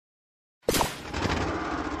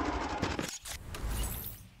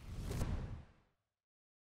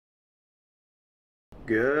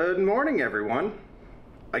Good morning, everyone.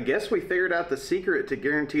 I guess we figured out the secret to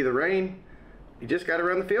guarantee the rain. You just got to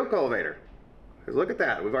run the field cultivator. Because look at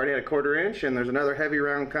that, we've already had a 1/4 inch and there's another heavy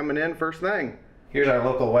round coming in first thing. Here's our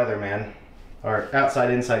local weatherman. Our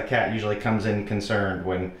outside-inside cat usually comes in concerned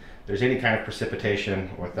when there's any kind of precipitation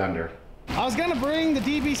or thunder. I was gonna bring the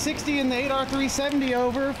DB60 and the 8R370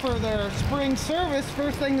 over for their spring service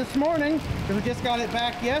first thing this morning, because we just got it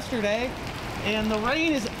back yesterday. And the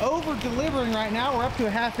rain is over delivering right now. We're up to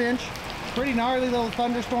a 1/2 inch. Pretty gnarly little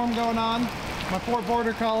thunderstorm going on. My 4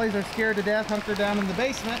 border collies are scared to death, hunkered down in the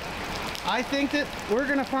basement. I think that we're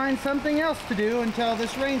gonna find something else to do until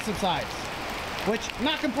this rain subsides. Which,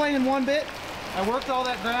 not complaining one bit. I worked all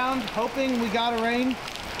that ground, hoping we got a rain.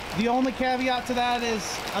 The only caveat to that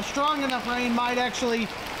is a strong enough rain might actually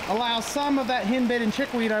allow some of that henbit and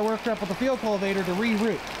chickweed I worked up with the field cultivator to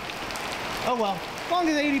reroot. Oh well. As long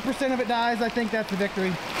as 80% of it dies, I think that's a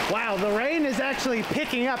victory. Wow, the rain is actually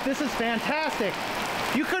picking up. This is fantastic.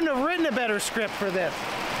 You couldn't have written a better script for this.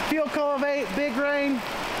 Field cultivate, big rain.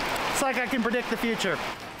 It's like I can predict the future.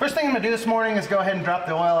 First thing I'm gonna do this morning is go ahead and drop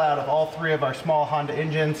the oil out of all 3 of our small Honda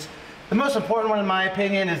engines. The most important one in my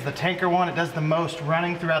opinion is the tanker one. It does the most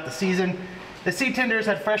running throughout the season. The C-tenders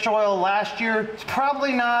had fresh oil last year. It's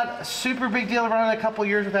probably not a super big deal to run it a couple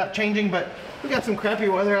years without changing, but we got some crappy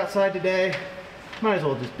weather outside today. Might as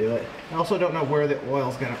well just do it. I also don't know where the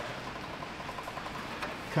oil's gonna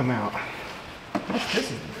come out.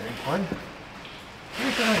 This is the drain plug.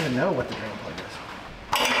 I don't even know what the drain plug is.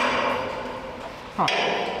 Huh.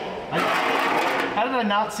 How did I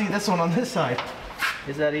not see this one on this side?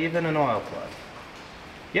 Is that even an oil plug?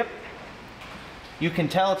 Yep. You can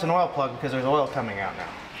tell it's an oil plug because there's oil coming out now.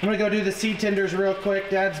 I'm gonna go do the seed tenders real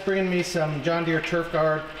quick. Dad's bringing me some John Deere Turf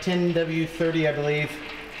Guard 10W30, I believe.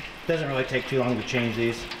 Doesn't really take too long to change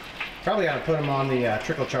these. Probably ought to put them on the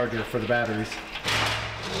trickle charger for the batteries.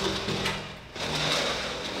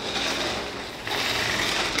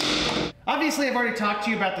 Obviously, I've already talked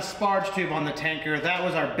to you about the sparge tube on the tanker. That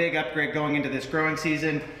was our big upgrade going into this growing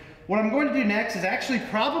season. What I'm going to do next is actually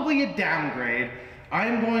probably a downgrade.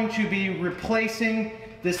 I'm going to be replacing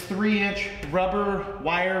this 3-inch rubber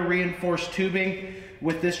wire reinforced tubing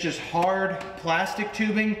with this just hard plastic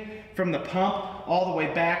tubing from the pump all the way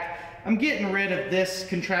back. I'm getting rid of this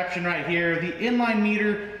contraption right here. The inline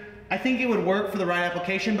meter, I think it would work for the right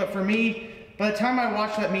application, but for me, by the time I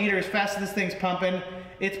watch that meter, as fast as this thing's pumping,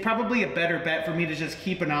 it's probably a better bet for me to just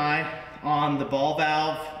keep an eye on the ball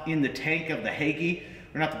valve in the tank of the Hagee,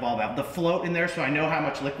 or not the ball valve, the float in there, so I know how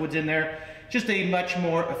much liquid's in there. Just a much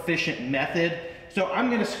more efficient method. So I'm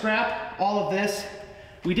gonna scrap all of this.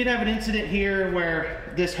 We did have an incident here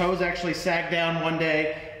where this hose actually sagged down one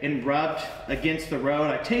day and rubbed against the road.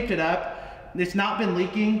 I taped it up. It's not been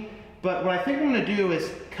leaking, but what I think I'm gonna do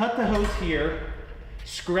is cut the hose here,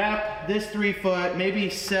 scrap this 3-foot, maybe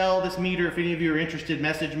sell this meter if any of you are interested,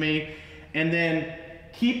 message me, and then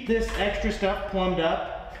keep this extra stuff plumbed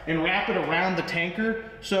up and wrap it around the tanker.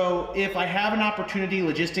 So if I have an opportunity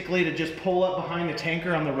logistically to just pull up behind the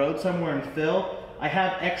tanker on the road somewhere and fill, I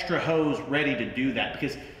have extra hose ready to do that,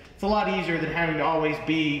 because it's a lot easier than having to always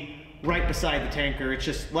be right beside the tanker. It's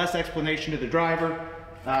just less explanation to the driver.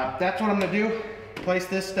 That's what I'm gonna do. Place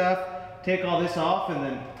this stuff, take all this off, and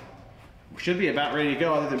then we should be about ready to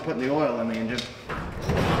go other than putting the oil in the engine.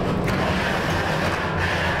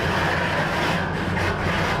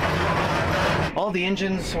 All the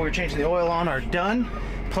engines we're changing the oil on are done.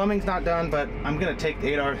 Plumbing's not done, but I'm gonna take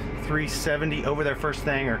the 8R370 over there first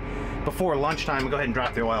thing, or before lunchtime, and go ahead and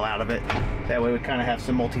drop the oil out of it. That way we kind of have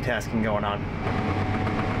some multitasking going on.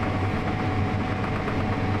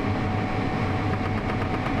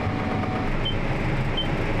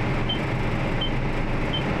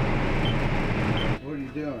 What are you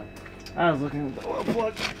doing? I was looking at the oil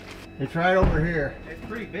plug. It's right over here. It's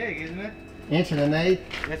pretty big, isn't it? 1 1/8.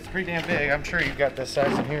 It's pretty damn big. I'm sure you've got this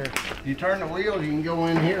size in here. If you turn the wheels, you can go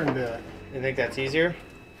in here and do it. You think that's easier?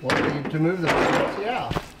 Well, to move the wheels, yeah.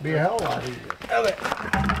 Be a hell of a lot easier. Okay.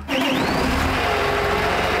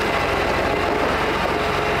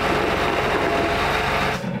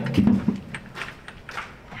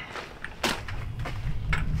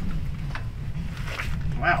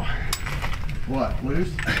 Wow. What,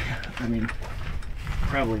 loose? I mean,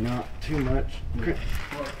 probably not too much.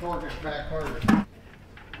 Well, torque it back harder.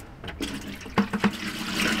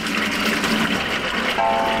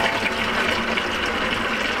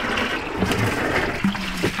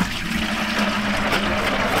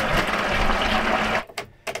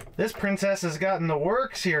 This princess has gotten the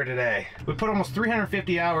works here today. We put almost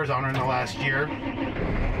 350 hours on her in the last year.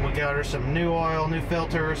 We got her some new oil, new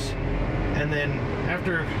filters, and then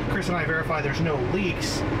after Chris and I verify there's no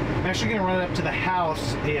leaks, I'm actually going to run it up to the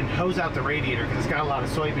house and hose out the radiator because it's got a lot of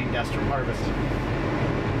soybean dust from harvest.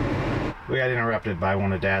 We got interrupted by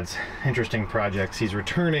one of Dad's interesting projects. He's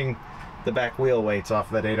returning the back wheel weights off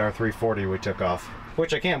of that 8R340 we took off,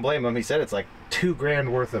 which I can't blame him. He said it's like $2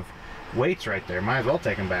 grand worth of weights right there. Might as well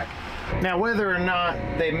take them back. Now, whether or not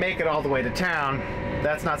they make it all the way to town,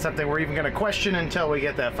 that's not something we're even going to question until we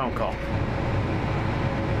get that phone call.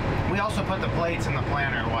 We also put the plates in the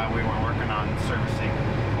planter while we were working on servicing.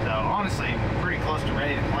 So honestly, pretty close to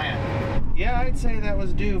ready to plant. Yeah, I'd say that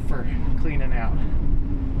was due for cleaning out.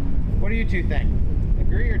 What do you two think?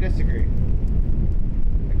 Agree or disagree?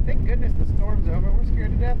 Thank goodness the storm's over. We're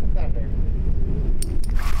scared to death of thunder.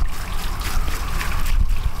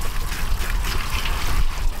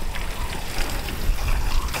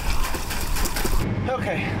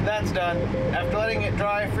 Okay, that's done. After letting it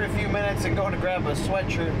dry for a few minutes and going to grab a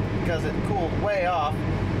sweatshirt because it cooled way off,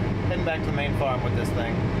 heading back to the main farm with this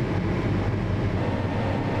thing.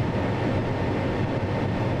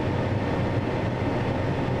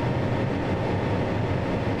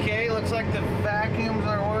 Okay, looks like the vacuums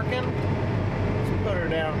are working. Let's put her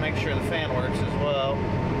down and make sure the fan works as well.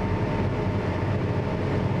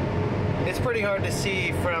 It's pretty hard to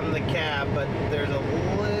see from the cab, but there's a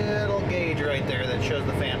little gauge right there that shows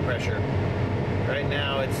the fan pressure. Right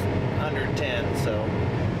now it's under 10, so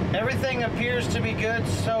everything appears to be good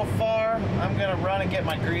so far. I'm gonna run and get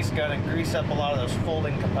my grease gun and grease up a lot of those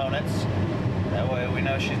folding components. That way we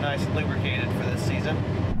know she's nice and lubricated for this season.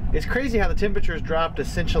 It's crazy how the temperature's dropped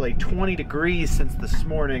essentially 20 degrees since this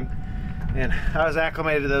morning, and I was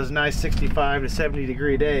acclimated to those nice 65 to 70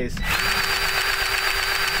 degree days.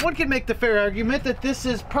 One can make the fair argument that this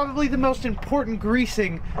is probably the most important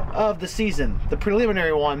greasing of the season, the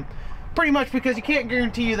preliminary one, pretty much because you can't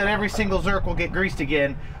guarantee you that every single Zerk will get greased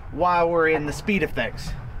again while we're in the speed of things.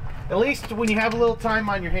 At least when you have a little time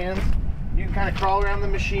on your hands, you can kind of crawl around the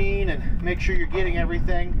machine and make sure you're getting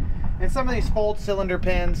everything. And some of these fold cylinder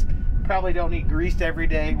pins probably don't need greased every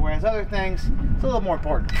day, whereas other things, it's a little more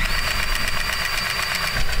important.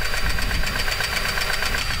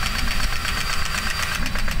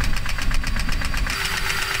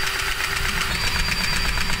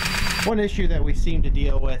 One issue that we seem to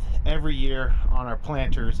deal with every year on our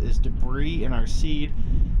planters is debris in our seed.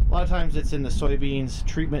 A lot of times it's in the soybeans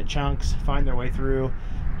treatment chunks, find their way through.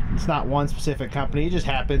 It's not one specific company, it just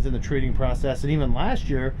happens in the treating process. And even last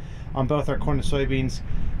year on both our corn and soybeans,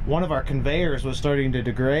 one of our conveyors was starting to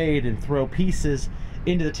degrade and throw pieces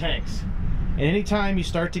into the tanks. And anytime you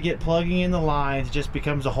start to get plugging in the lines, it just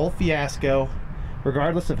becomes a whole fiasco,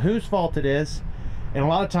 regardless of whose fault it is. And a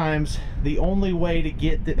lot of times, the only way to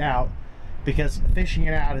get it out, because fishing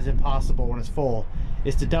it out is impossible when it's full,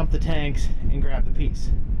 is to dump the tanks and grab the piece.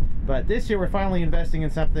 But this year, we're finally investing in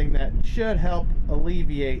something that should help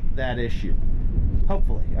alleviate that issue.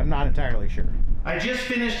 Hopefully. I'm not entirely sure. I just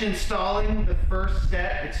finished installing the first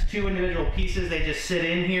set. It's 2 individual pieces. They just sit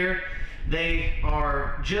in here. They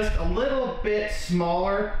are just a little bit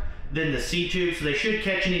smaller than the seed tube, so they should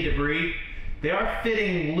catch any debris. They are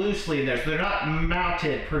fitting loosely in there, so they're not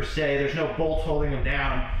mounted per se. There's no bolts holding them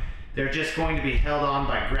down. They're just going to be held on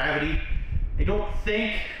by gravity. I don't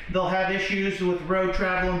think they'll have issues with road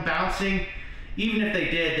travel and bouncing. Even if they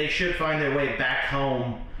did, they should find their way back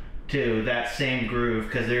home to that same groove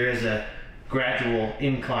because there is a gradual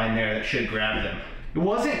incline there that should grab them. It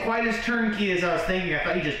wasn't quite as turnkey as I was thinking. I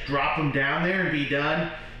thought you just drop them down there and be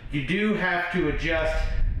done. You do have to adjust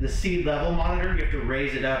the seed level monitor. You have to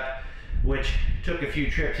raise it up, which took a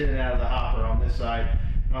few trips in and out of the hopper on this side.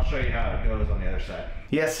 And I'll show you how it goes on the other side.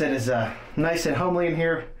 Yes, it is nice and homely in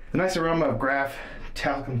here. The nice aroma of Graf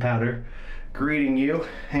talcum powder greeting you.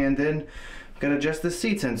 And then I'm gonna adjust this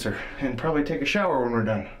seed sensor and probably take a shower when we're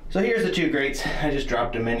done. So here's the 2 grates. I just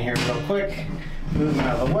dropped them in here real quick. Move them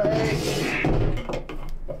out of the way.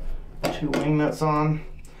 2 wing nuts on.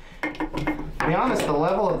 To be honest, the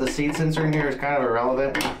level of the seed sensor in here is kind of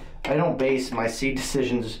irrelevant. I don't base my seed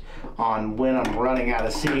decisions on when I'm running out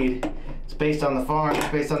of seed. It's based on the farm, it's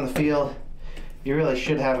based on the field. You really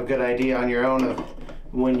should have a good idea on your own of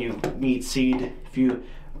when you need seed if you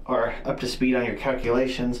are up to speed on your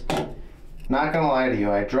calculations. Not gonna lie to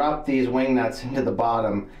you, I dropped these wing nuts into the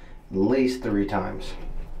bottom at least 3 times.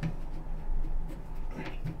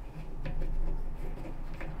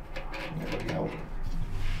 There we go.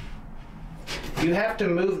 You have to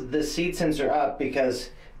move the seed sensor up because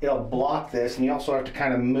it'll block this, and you also have to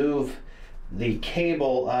kind of move the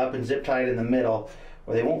cable up and zip tie it in the middle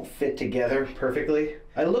or they won't fit together perfectly.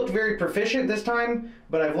 I looked very proficient this time,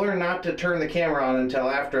 but I've learned not to turn the camera on until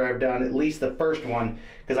after I've done at least the first one,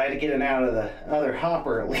 because I had to get it out of the other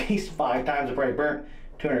hopper at least 5 times. I probably burnt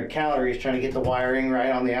 200 calories trying to get the wiring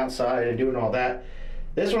right on the outside and doing all that.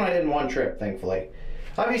 This one I did in one trip, thankfully.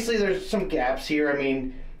 Obviously there's some gaps here. I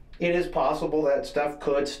mean, it is possible that stuff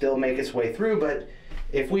could still make its way through, but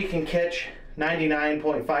if we can catch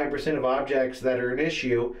 99.5% of objects that are an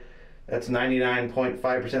issue, that's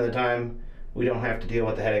 99.5% of the time we don't have to deal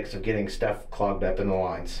with the headaches of getting stuff clogged up in the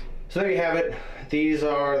lines. So there you have it. These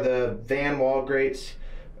are the van wall grates.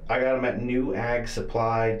 I got them at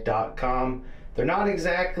newagsupply.com. They're not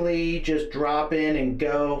exactly just drop in and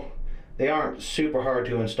go. They aren't super hard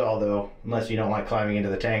to install though, unless you don't like climbing into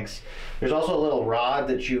the tanks. There's also a little rod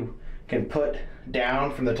that you can put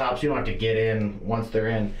down from the top, so you don't have to get in once they're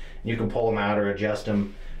in. You can pull them out or adjust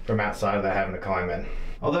them from outside without having to climb in.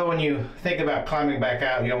 Although when you think about climbing back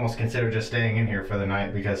out, you almost consider just staying in here for the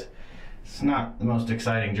night because it's not the most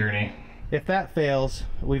exciting journey. If that fails,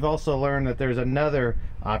 we've also learned that there's another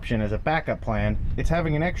option as a backup plan. It's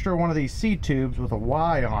having an extra one of these seed tubes with a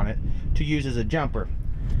Y on it to use as a jumper.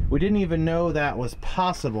 We didn't even know that was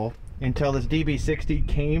possible until this DB60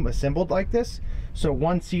 came assembled like this. So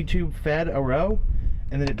one seed tube fed a row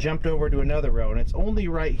and then it jumped over to another row, and it's only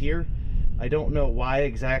right here. I don't know why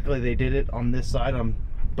exactly they did it on this side on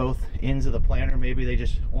both ends of the planter. Maybe they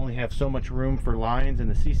just only have so much room for lines in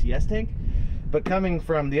the CCS tank. But coming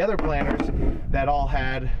from the other planters that all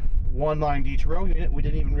had one line to each row unit, we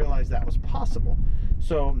didn't even realize that was possible.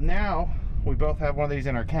 So now we both have one of these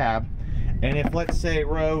in our cab, and if let's say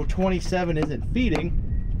row 27 isn't feeding,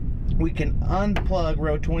 we can unplug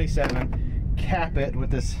row 27, cap it with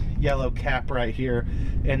this yellow cap right here,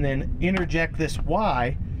 and then interject this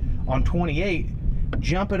Y on 28,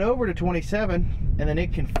 jump it over to 27, and then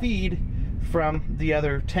it can feed from the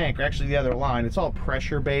other tank, or actually the other line. It's all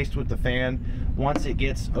pressure based with the fan. Once it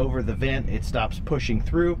gets over the vent, it stops pushing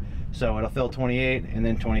through, so it'll fill 28 and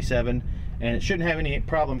then 27, and it shouldn't have any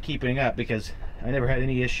problem keeping up because I never had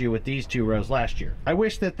any issue with these 2 rows last year. I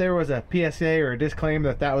wish that there was a PSA or a disclaimer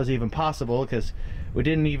that that was even possible, because we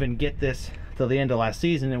didn't even get this till the end of last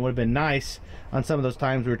season. It would have been nice on some of those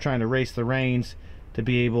times we were trying to race the reins to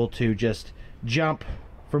be able to just jump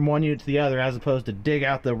from one unit to the other, as opposed to dig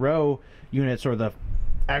out the row units or the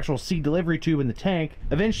actual seed delivery tube in the tank.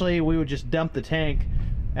 Eventually we would just dump the tank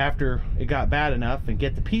after it got bad enough and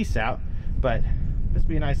get the piece out, but this would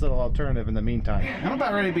be a nice little alternative in the meantime. I'm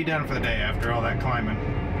about ready to be done for the day after all that climbing.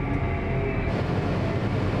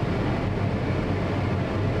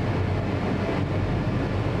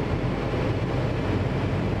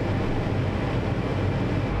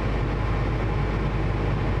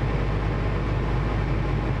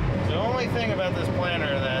 Thing about this planter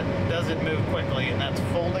that doesn't move quickly, and that's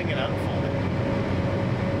folding and unfolding.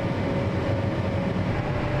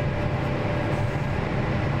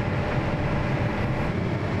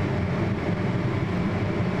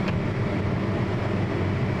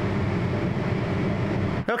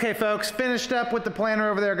 Okay folks, finished up with the planter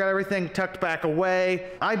over there, got everything tucked back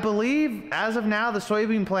away. I believe as of now the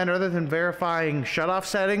soybean planter, other than verifying shutoff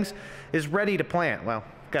settings, is ready to plant. Well,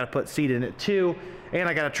 got to put seed in it too. And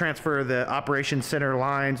I got to transfer the operations center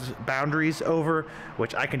lines boundaries over,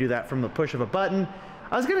 which I can do that from the push of a button.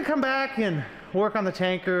 I was going to come back and work on the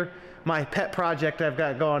tanker, my pet project I've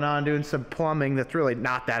got going on, doing some plumbing that's really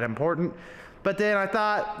not that important. But then I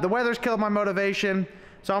thought the weather's killed my motivation.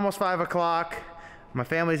 It's almost 5 o'clock. My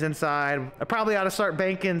family's inside. I probably ought to start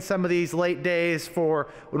banking some of these late days for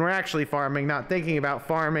when we're actually farming, not thinking about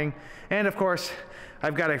farming. And of course,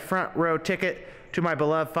 I've got a front row ticket to my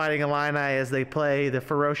beloved Fighting Illini as they play the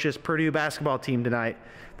ferocious Purdue basketball team tonight.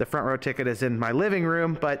 The front row ticket is in my living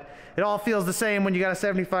room, but it all feels the same when you got a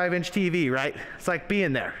 75-inch TV, right? It's like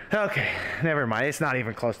being there. Okay, never mind. It's not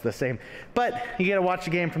even close to the same. But you get to watch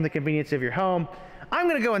the game from the convenience of your home. I'm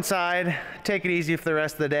gonna go inside, take it easy for the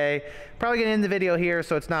rest of the day. Probably gonna end the video here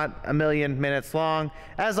so it's not a million minutes long.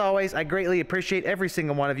 As always, I greatly appreciate every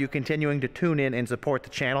single one of you continuing to tune in and support the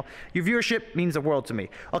channel. Your viewership means the world to me.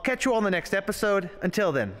 I'll catch you all in the next episode.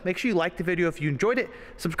 Until then, make sure you like the video if you enjoyed it,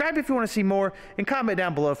 subscribe if you wanna see more, and comment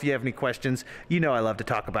down below if you have any questions. You know I love to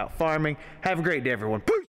talk about farming. Have a great day, everyone.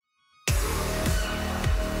 Peace!